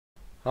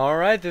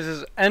Alright, this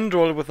is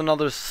Android with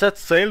another set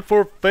sail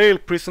for fail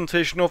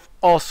presentation of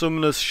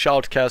awesomeness,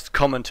 shoutcast,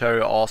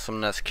 commentary,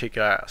 awesomeness, kick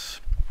ass.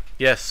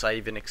 Yes, I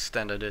even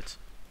extended it.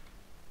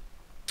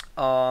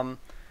 It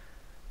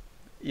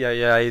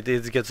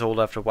gets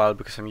old after a while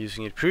because I'm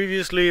using it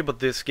previously, but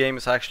this game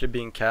is actually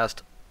being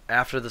cast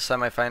after the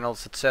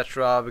semifinals,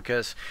 etc.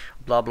 because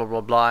blah blah blah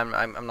blah.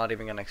 I'm not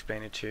even gonna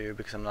explain it to you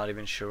because I'm not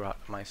even sure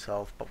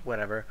myself, but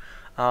whatever.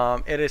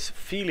 It is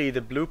FeeLi, the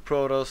blue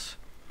Protoss,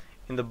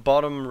 in the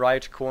bottom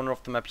right corner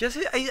of the map. Yes,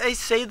 I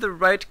say the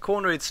right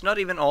corner, it's not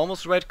even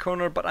almost right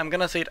corner, but I'm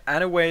gonna say it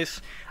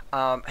anyways.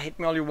 Hate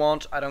me all you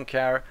want, I don't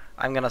care.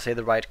 I'm gonna say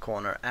the right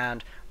corner.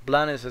 And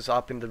Blanis is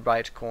up in the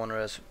right corner,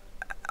 as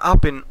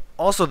up in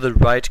also the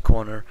right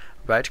corner.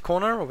 Right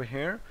corner over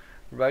here,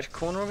 right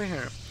corner over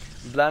here.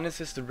 Blanis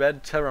is the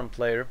red Terran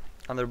player,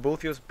 and they're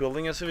both just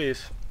building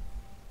SCVs.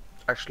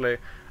 Actually,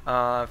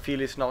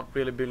 FeeLi is not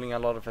really building a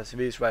lot of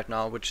SCVs right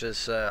now, which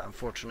is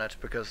unfortunate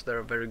because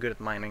they're very good at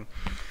mining.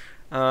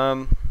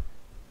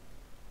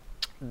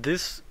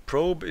 This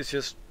probe is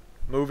just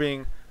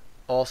moving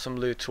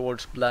awesomely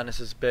towards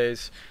Blanis'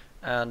 base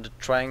and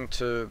trying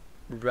to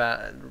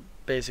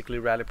basically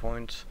rally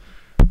point.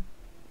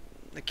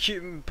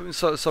 Cue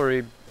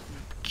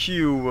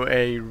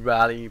a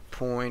rally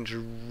point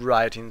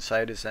right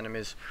inside his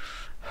enemies,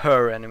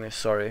 her enemies,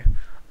 sorry,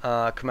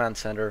 command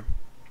center.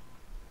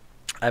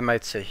 I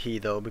might say he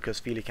though,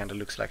 because FeeLi kinda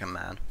looks like a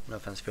man. No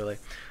offense, FeeLi.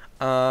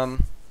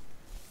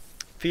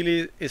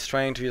 FeeLi is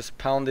trying to just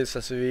pound this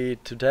SUV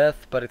to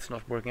death, but it's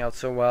not working out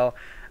so well.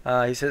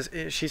 He says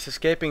she's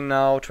escaping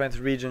now, trying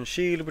to regen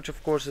shield, which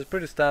of course is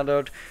pretty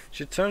standard.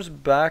 She turns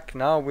back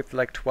now with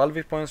like 12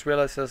 hit points,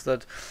 realizes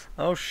that,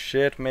 oh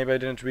shit, maybe I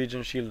didn't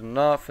regen shield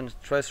enough, and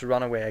tries to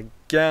run away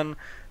again.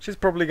 She's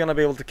probably gonna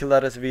be able to kill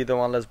that SUV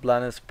though, unless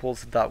Blanis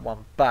pulls that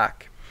one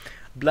back.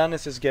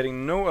 Blanis is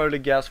getting no early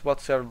gas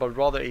whatsoever, but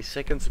rather a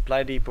second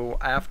supply depot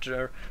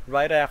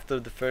right after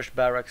the first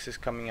barracks is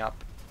coming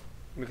up.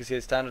 Because see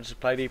a standard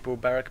supply depot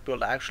barrack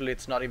build, actually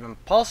it's not even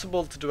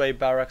possible to do a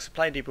barrack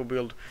supply depot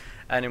build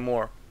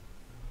anymore,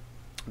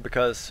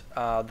 because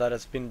that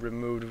has been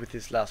removed with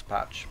this last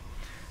patch.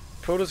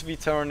 Protoss v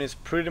Terran is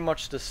pretty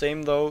much the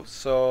same though,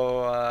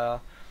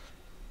 so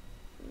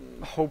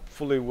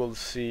hopefully we'll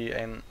see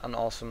an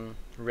awesome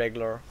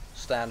regular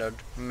standard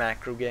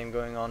macro game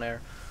going on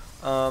here.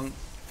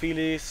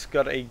 FeeLi's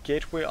got a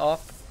gateway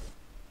up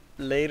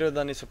later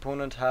than his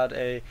opponent had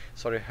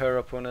her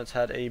opponent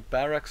had a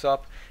barracks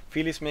up.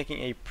 FeeLi's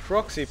making a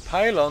proxy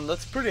pylon,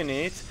 that's pretty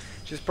neat.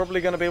 She's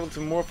probably gonna be able to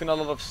morph in a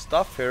lot of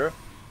stuff here.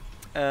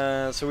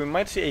 So we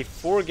might see a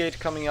 4-gate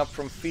coming up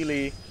from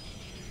FeeLi,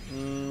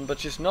 but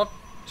she's not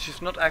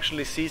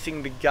actually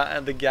ceasing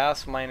the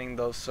gas mining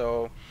though,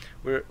 so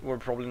we're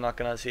probably not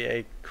gonna see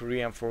a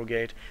Korean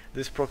 4-gate.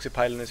 This proxy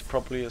pylon is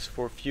probably used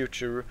for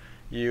future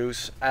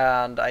use,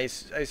 and I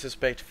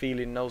suspect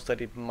FeeLi knows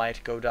that it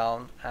might go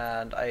down,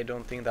 and I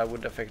don't think that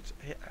would affect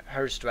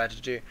her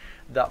strategy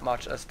that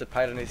much, as the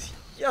pylon is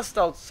just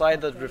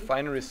outside that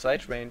refinery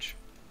site range.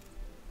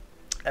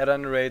 At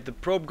any rate, the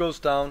probe goes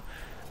down.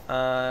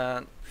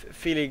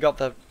 FeeLi got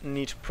that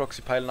neat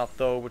proxy pylon up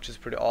though, which is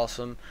pretty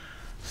awesome,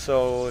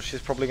 so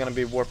she's probably gonna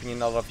be warping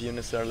in a lot of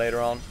units there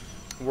later on.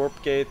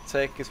 Warp gate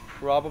tech is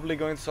probably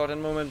going to start in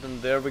a moment,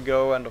 and there we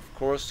go. And of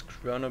course,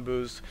 chrono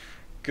boost.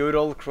 Good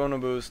old chrono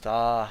boost.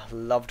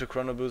 Love to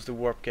chrono boost the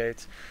warp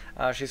gates.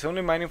 She's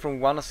only mining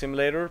from one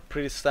assimilator,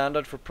 pretty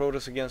standard for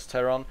Protoss against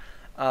Terran,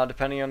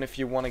 depending on if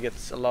you want to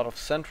get a lot of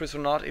sentries or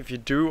not. If you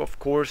do, of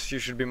course, you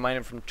should be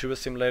mining from 2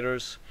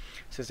 assimilators,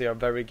 since they are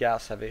very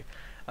gas heavy.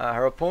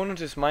 Her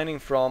opponent is mining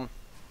from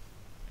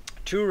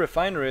 2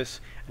 refineries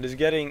and is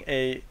getting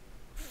a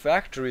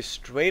factory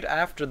straight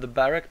after the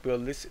barrack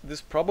build.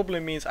 This probably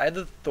means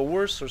either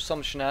Thors or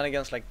some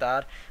shenanigans like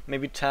that,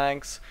 maybe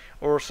tanks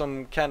or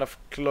some kind of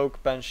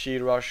cloak Banshee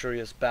rush or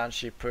just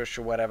Banshee push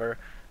or whatever.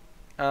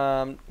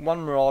 One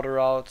Marauder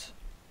out,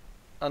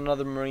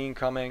 another Marine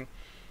coming,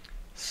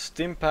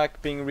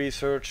 Stimpack being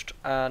researched,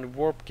 and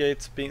Warp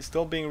Gates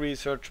still being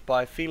researched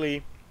by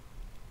FeeLi.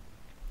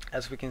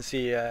 As we can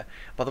see,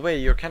 by the way,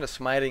 you're kind of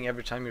smiling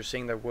every time you're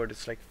saying that word.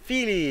 It's like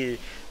FeeLi,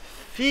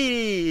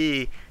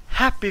 FeeLi,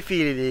 happy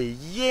FeeLi,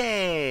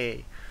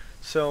 yay!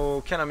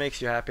 So kind of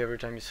makes you happy every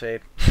time you say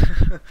it.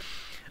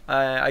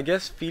 I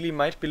guess FeeLi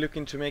might be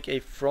looking to make a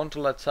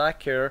frontal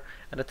attack here,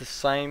 and at the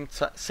same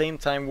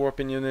time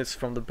warping units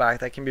from the back.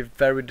 That can be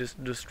very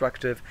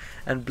destructive.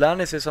 And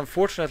Blanis is,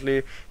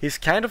 unfortunately, he's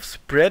kind of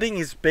spreading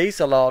his base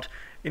a lot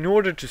in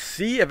order to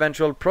see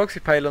eventual proxy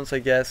pylons, I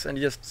guess, and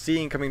just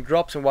see incoming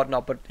drops and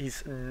whatnot, but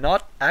he's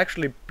not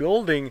actually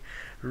building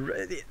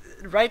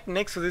right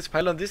next to this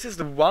pylon. This is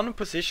the one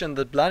position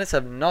that Blanis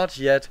have not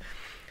yet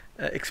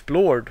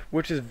explored,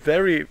 which is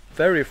very,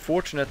 very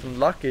fortunate and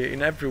lucky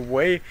in every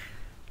way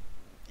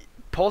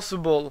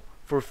possible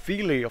for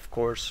FeeLi, of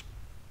course.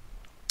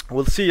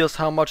 We'll see just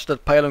how much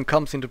that pylon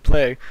comes into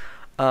play,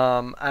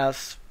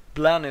 as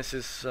Blanis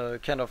is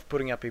kind of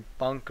putting up a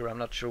bunker. I'm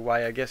not sure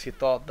why. I guess he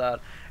thought that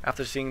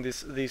after seeing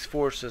these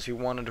forces he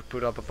wanted to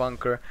put up a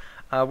bunker.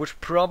 which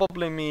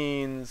probably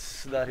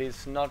means that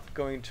he's not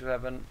going to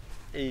have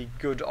a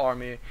good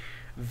army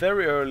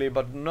very early,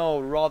 but no,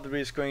 rather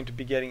he's going to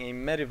be getting a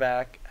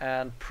medivac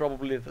and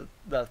probably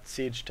that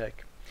siege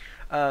tech.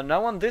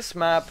 Now on this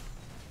map,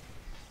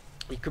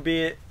 it could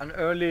be an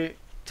early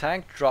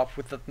tank drop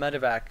with that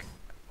medivac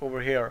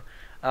over here.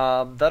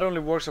 That only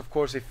works of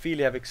course if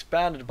FeeLi have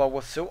expanded, but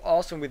what's so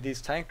awesome with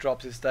these tank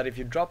drops is that if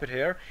you drop it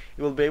here,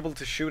 you will be able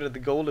to shoot at the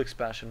gold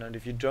expansion, and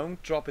if you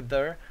don't drop it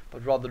there,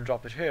 but rather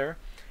drop it here,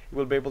 you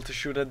will be able to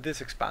shoot at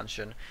this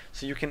expansion.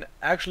 So you can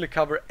actually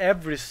cover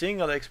every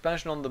single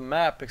expansion on the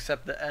map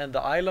except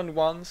the island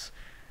ones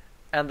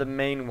and the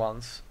main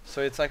ones.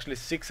 So it's actually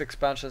 6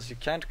 expansions you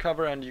can't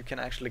cover, and you can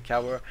actually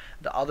cover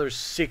the other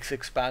 6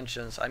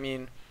 expansions. I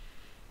mean,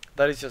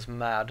 that is just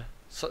mad.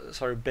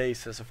 Sorry,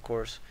 bases of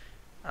course.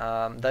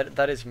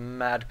 That is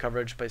mad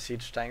coverage by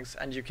siege tanks,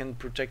 and you can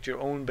protect your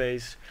own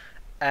base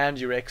and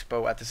your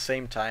expo at the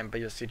same time by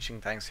just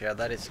sieging tanks here.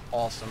 That is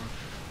awesome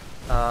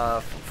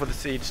for the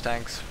siege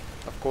tanks,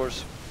 of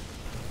course.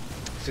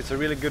 So it's a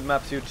really good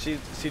map to use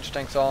siege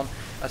tanks on.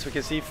 As we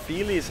can see,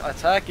 FeeLi is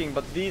attacking,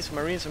 but these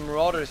Marines and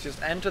Marauders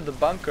just entered the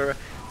bunker.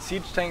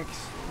 Siege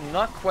tanks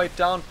not quite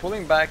down,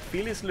 pulling back.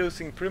 FeeLi is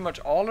losing pretty much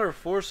all her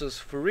forces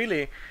for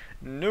really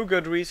no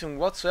good reason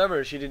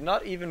whatsoever. She did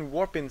not even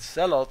warp in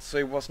Zealots, so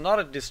it was not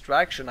a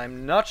distraction.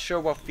 I'm not sure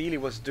what FeeLi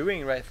was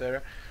doing right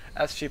there,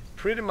 as she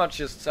pretty much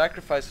just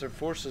sacrificed her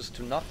forces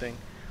to nothing.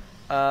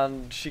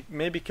 And she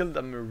maybe killed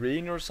a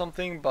Marine or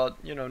something, but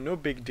you know, no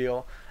big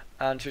deal.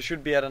 And she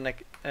should be at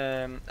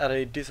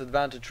a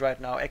disadvantage right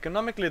now.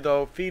 Economically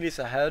though, FeeLi is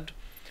ahead.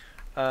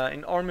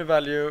 In army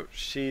value,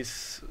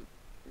 she's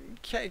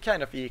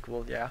kind of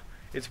equal, yeah.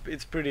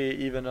 It's pretty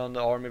even on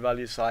the army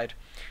value side,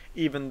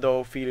 even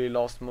though FeeLi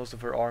lost most of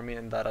her army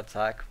in that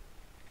attack.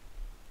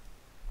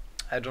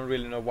 I don't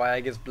really know why. I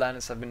guess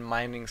Blanis have been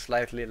mining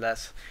slightly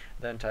less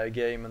the entire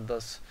game, and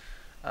thus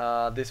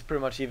this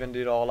pretty much evened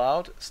it all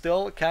out.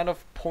 Still kind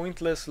of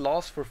pointless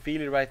loss for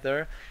FeeLi right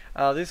there.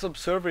 This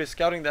observer is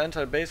scouting the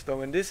entire base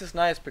though, and this is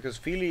nice because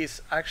FeeLi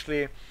is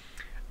actually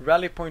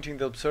rally pointing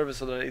the observer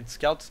so that it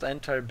scouts the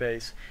entire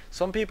base.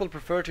 Some people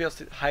prefer to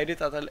just hide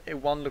it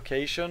at one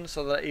location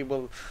so that it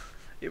will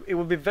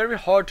be very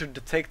hard to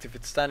detect if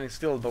it's standing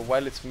still, but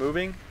while it's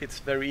moving, it's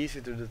very easy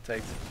to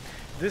detect.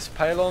 This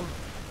pylon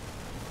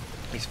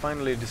is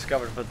finally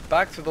discovered, but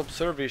back to the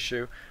observer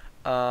issue.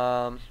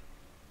 But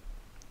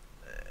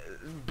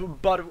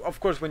of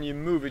course when you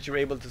move it, you're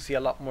able to see a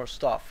lot more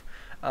stuff.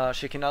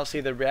 She can now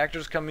see the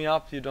reactors coming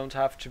up. You don't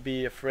have to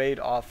be afraid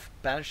of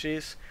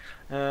banshees.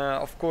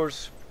 Of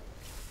course,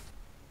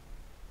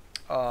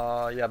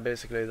 yeah,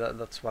 basically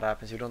that's what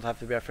happens. You don't have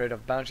to be afraid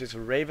of banshees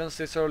or ravens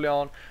this early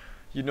on.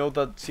 You know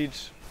that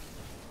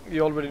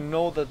you already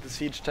know that the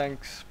siege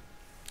tanks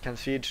can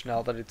siege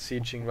now that it's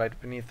sieging right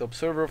beneath the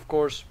observer, of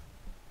course,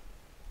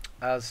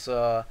 as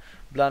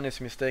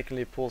Blanis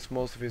mistakenly pulls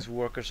most of his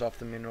workers off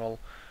the mineral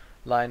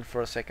line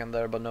for a second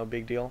there, but no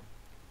big deal.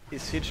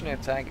 He's sieging a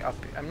tank up.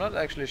 I'm not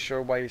actually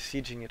sure why he's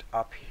sieging it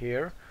up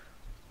here.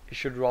 He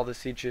should rather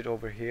siege it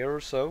over here or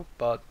so,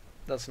 but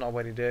that's not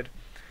what he did.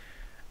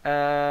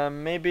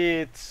 Maybe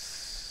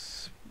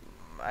it's...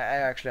 I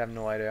actually have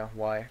no idea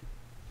why.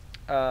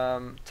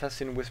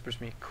 Tessin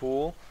whispers me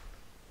cool,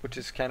 which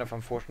is kind of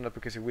unfortunate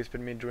because he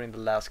whispered me during the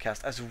last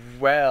cast as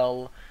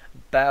well.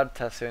 Bad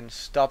Tessin,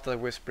 stop that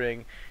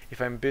whispering.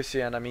 If I'm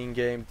busy and I'm in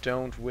game,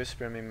 don't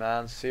whisper me,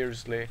 man,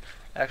 seriously.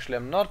 Actually,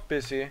 I'm not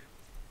busy.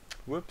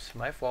 Whoops,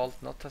 my fault,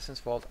 not Tessin's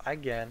fault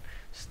again.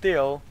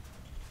 Still,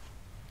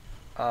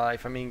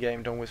 if I'm in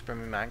game, don't whisper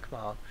me, man,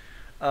 come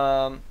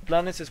on.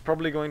 Blanis is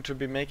probably going to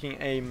be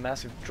making a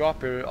massive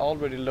drop here,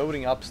 already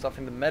loading up stuff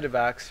in the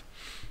medivacs.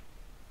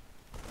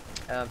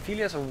 FeeLi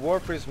has a War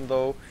Prism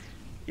though.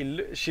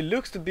 She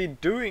looks to be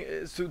doing...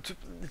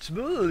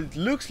 it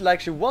looks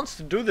like she wants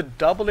to do the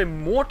double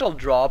immortal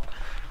drop,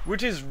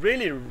 which is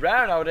really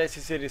rare nowadays,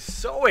 since it is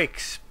so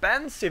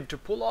expensive to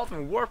pull off,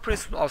 and War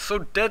Prisms are so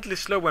deadly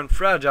slow and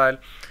fragile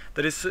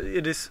that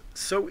it is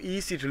so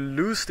easy to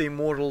lose the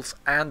immortals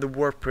and the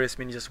War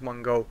Prism in just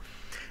one go.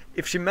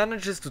 If she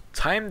manages to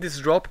time this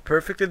drop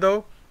perfectly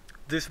though,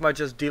 this might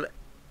just deal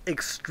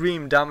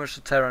extreme damage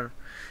to Terran.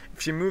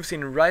 If she moves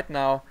in right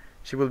now,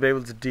 she will be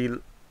able to deal,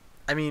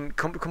 I mean,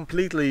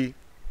 completely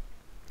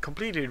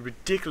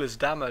ridiculous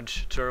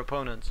damage to her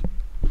opponents.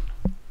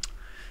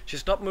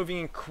 She's not moving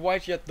in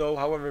quite yet though.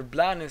 However,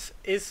 Blanis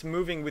is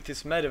moving with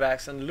his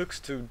medivacs and looks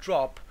to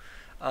drop.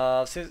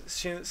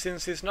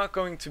 Since he's not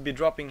going to be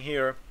dropping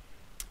here,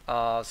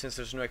 since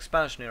there's no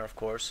expansion here, of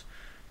course,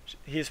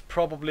 he's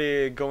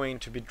probably going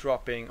to be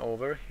dropping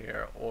over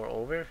here or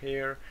over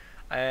here.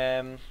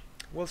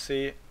 We'll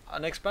see.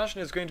 An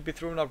expansion is going to be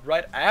thrown up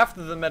right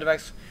after the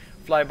medivacs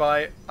fly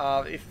by.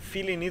 If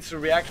FeeLi needs to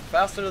react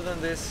faster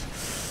than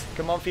this,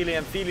 come on FeeLi,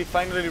 and FeeLi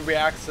finally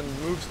reacts and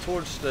moves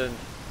towards the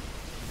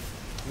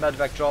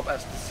medvac drop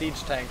as the siege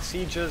tank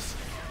sieges,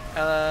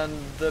 and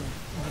the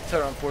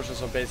Terran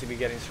forces are basically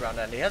getting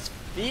surrounded. And he has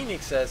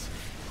Phoenixes.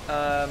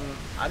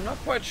 I'm not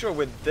quite sure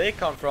where they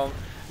come from.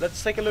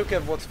 Let's take a look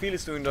at what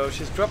FeeLi's doing though.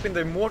 She's dropping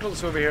the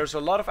Immortals over here, so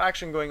a lot of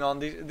action going on.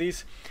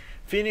 These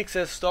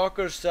Phoenixes,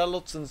 Stalkers,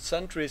 Zealots and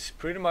Sentries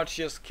pretty much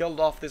just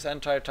killed off this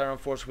entire Terran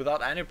force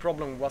without any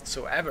problem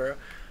whatsoever.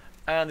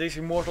 And these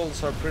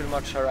Immortals are pretty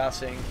much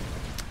harassing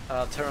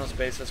Terran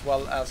space, as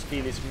well as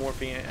FeeLi's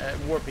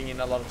warping in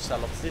a lot of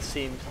Zealots. This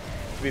seems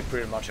to be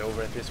pretty much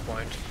over at this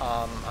point.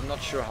 I'm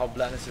not sure how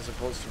Blanis is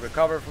supposed to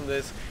recover from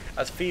this,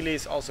 as FeeLi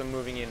is also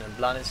moving in, and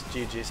Blanis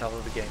GG is out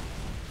of the game.